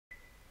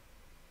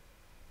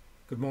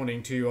Good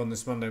morning to you on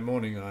this Monday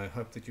morning. I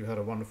hope that you had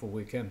a wonderful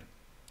weekend.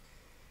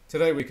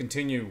 Today we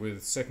continue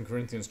with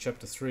 2.Cor.3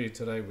 chapter 3.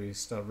 Today we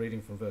start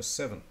reading from verse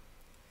 7.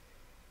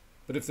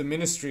 But if the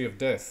ministry of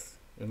death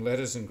in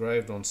letters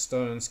engraved on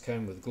stones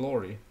came with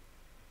glory,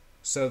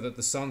 so that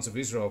the sons of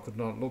Israel could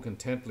not look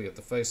intently at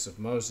the face of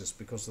Moses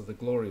because of the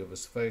glory of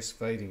his face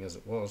fading as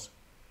it was,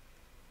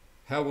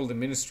 how will the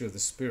ministry of the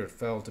Spirit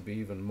fail to be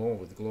even more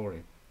with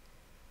glory?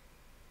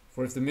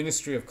 For if the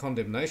ministry of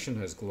condemnation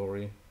has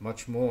glory,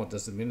 much more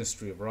does the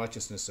ministry of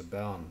righteousness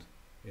abound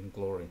in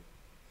glory.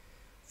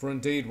 For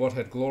indeed what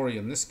had glory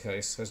in this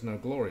case has no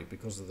glory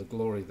because of the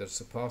glory that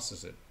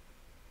surpasses it.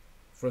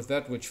 For if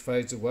that which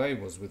fades away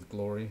was with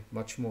glory,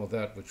 much more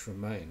that which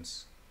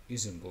remains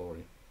is in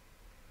glory.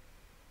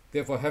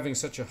 Therefore, having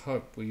such a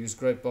hope, we use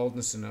great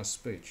boldness in our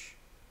speech.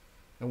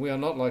 And we are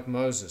not like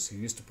Moses, who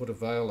used to put a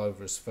veil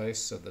over his face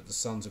so that the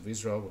sons of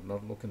Israel would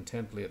not look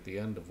intently at the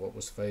end of what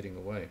was fading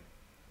away.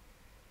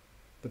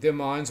 But their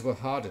minds were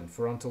hardened,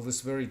 for until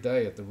this very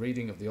day at the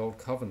reading of the Old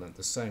Covenant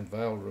the same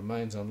veil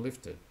remains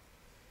unlifted,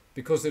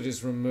 because it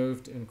is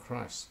removed in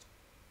Christ.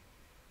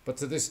 But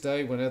to this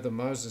day, whenever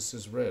Moses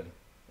is read,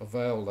 a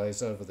veil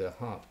lays over their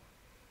heart.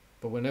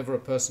 But whenever a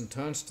person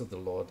turns to the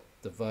Lord,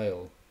 the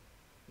veil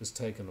is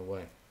taken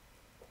away.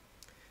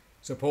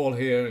 So Paul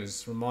here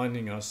is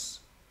reminding us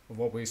of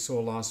what we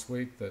saw last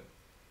week, that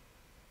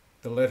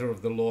the letter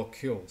of the law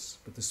kills,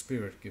 but the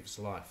Spirit gives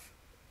life.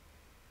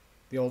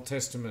 The Old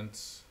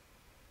Testament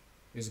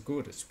is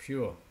good, it's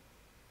pure.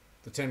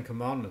 The 10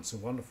 Commandments are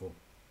wonderful,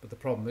 but the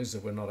problem is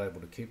that we're not able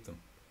to keep them.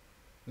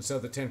 And so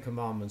the 10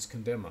 Commandments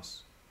condemn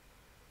us.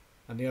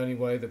 And the only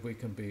way that we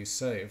can be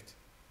saved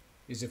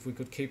is if we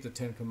could keep the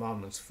 10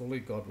 Commandments fully.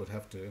 God would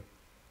have to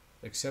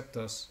accept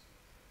us,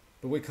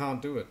 but we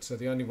can't do it. So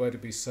the only way to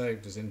be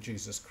saved is in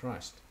Jesus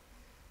Christ.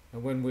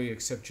 And when we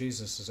accept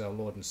Jesus as our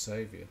Lord and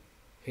Saviour,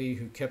 He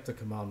who kept the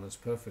commandments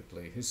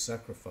perfectly, His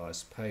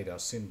sacrifice paid our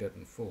sin debt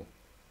in full.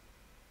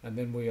 And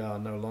then we are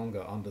no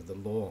longer under the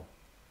law,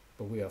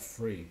 but we are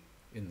free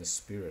in the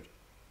Spirit.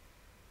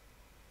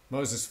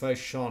 Moses' face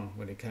shone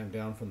when he came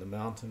down from the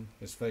mountain.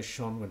 His face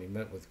shone when he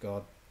met with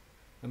God,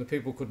 and the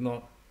people could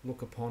not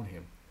look upon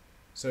him.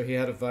 So he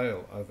had a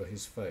veil over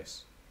his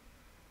face.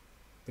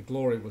 The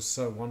glory was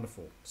so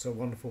wonderful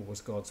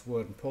was God's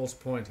word. And Paul's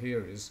point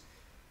here is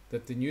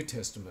that the New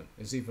Testament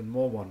is even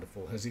more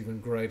wonderful, has even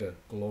greater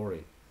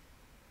glory,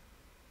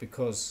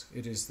 because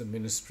it is the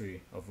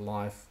ministry of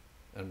life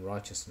and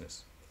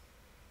righteousness.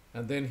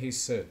 And then he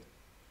said,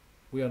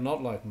 we are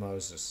not like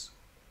Moses.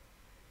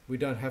 We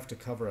don't have to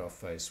cover our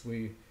face.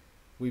 We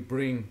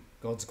bring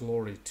God's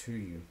glory to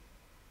you.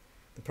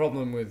 The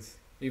problem with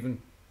even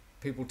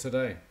people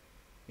today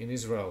in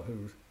Israel,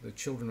 the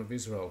children of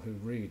Israel who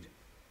read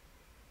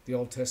the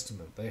Old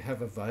Testament, they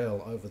have a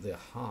veil over their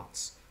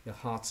hearts. Their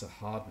hearts are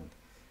hardened.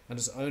 And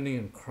it's only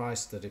in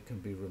Christ that it can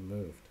be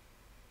removed.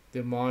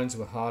 Their minds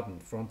were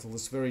hardened, for until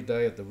this very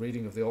day at the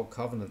reading of the Old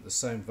Covenant the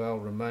same veil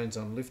remains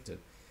unlifted,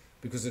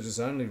 because it is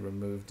only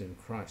removed in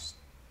Christ.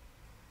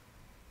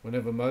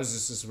 Whenever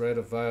Moses is read,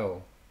 a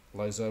veil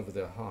lays over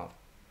their heart.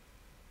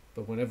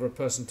 But whenever a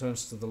person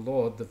turns to the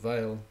Lord, the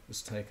veil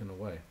is taken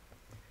away.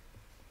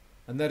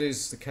 And that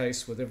is the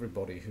case with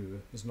everybody who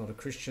is not a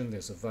Christian.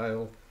 There's a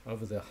veil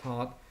over their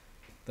heart.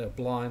 They're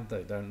blind.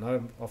 They don't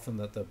know often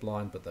that they're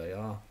blind, but they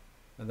are.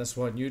 And that's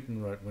why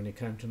Newton wrote when he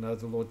came to know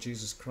the Lord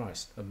Jesus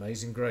Christ,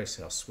 "Amazing grace,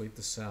 how sweet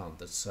the sound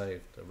that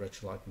saved a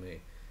wretch like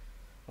me.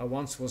 I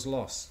once was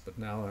lost, but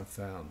now I'm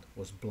found,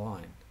 was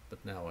blind,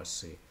 but now I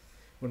see."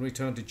 When we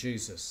turn to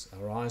Jesus,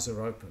 our eyes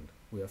are opened,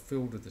 we are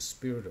filled with the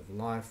Spirit of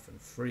life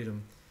and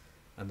freedom,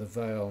 and the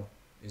veil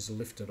is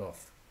lifted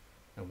off,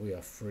 and we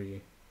are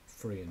free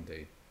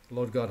indeed.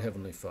 Lord God,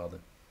 Heavenly Father,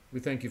 we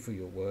thank you for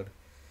your word.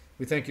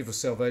 We thank you for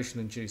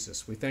salvation in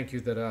Jesus. We thank you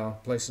that our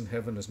place in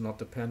heaven is not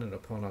dependent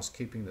upon us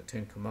keeping the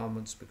 10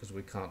 Commandments, because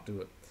we can't do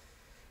it.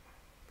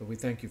 But we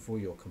thank you for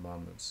your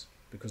commandments,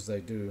 because they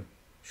do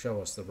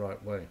show us the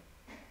right way.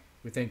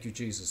 We thank you,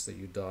 Jesus, that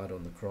you died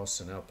on the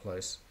cross in our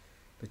place,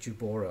 that you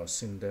bore our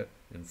sin debt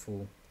in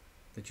full,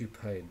 that you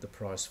paid the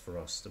price for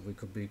us, that we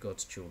could be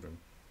God's children.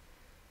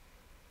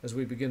 As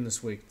we begin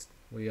this week,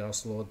 we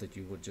ask, Lord, that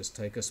you would just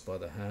take us by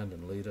the hand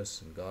and lead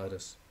us and guide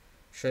us,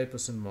 shape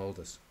us and mold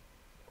us.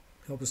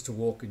 Help us to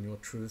walk in your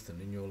truth and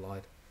in your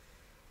light.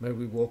 May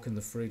we walk in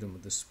the freedom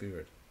of the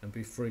Spirit and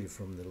be free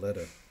from the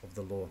letter of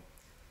the law.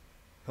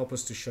 Help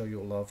us to show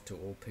your love to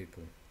all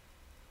people.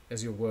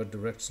 As your word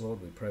directs,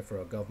 Lord, we pray for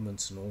our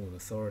governments and all in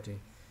authority.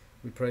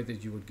 We pray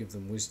that you would give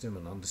them wisdom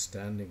and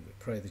understanding. We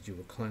pray that you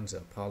would cleanse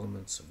our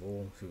parliaments of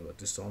all who are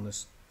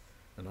dishonest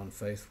and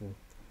unfaithful.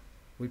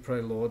 We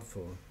pray, Lord,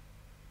 for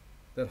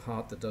that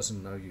heart that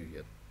doesn't know you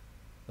yet,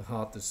 the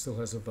heart that still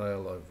has a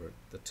veil over it,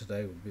 that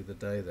today would be the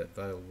day that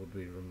veil would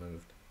be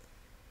removed.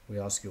 We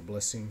ask your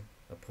blessing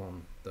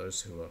upon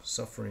those who are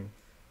suffering.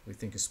 We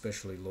think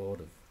especially,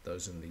 Lord, of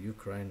those in the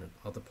Ukraine and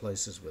other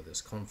places where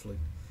there's conflict.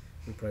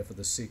 We pray for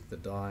the sick, the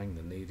dying,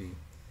 the needy.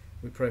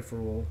 We pray for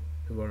all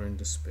who are in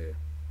despair.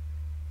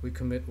 We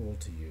commit all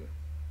to you.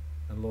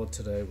 And Lord,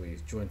 today we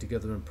join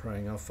together in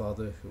praying, Our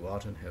Father, who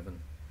art in heaven,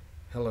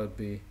 hallowed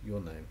be your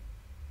name.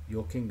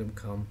 Your kingdom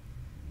come,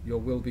 your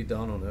will be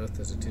done on earth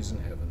as it is in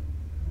heaven.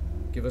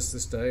 Give us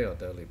this day our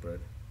daily bread.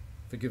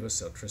 Forgive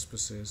us our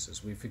trespasses,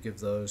 as we forgive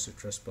those who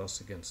trespass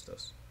against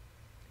us.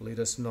 Lead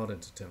us not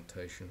into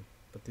temptation,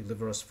 but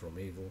deliver us from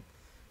evil.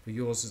 For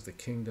yours is the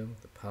kingdom,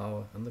 the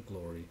power, and the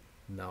glory,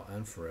 now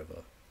and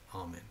forever.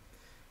 Amen.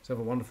 So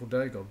have a wonderful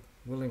day, God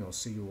willing. I'll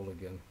see you all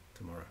again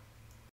tomorrow.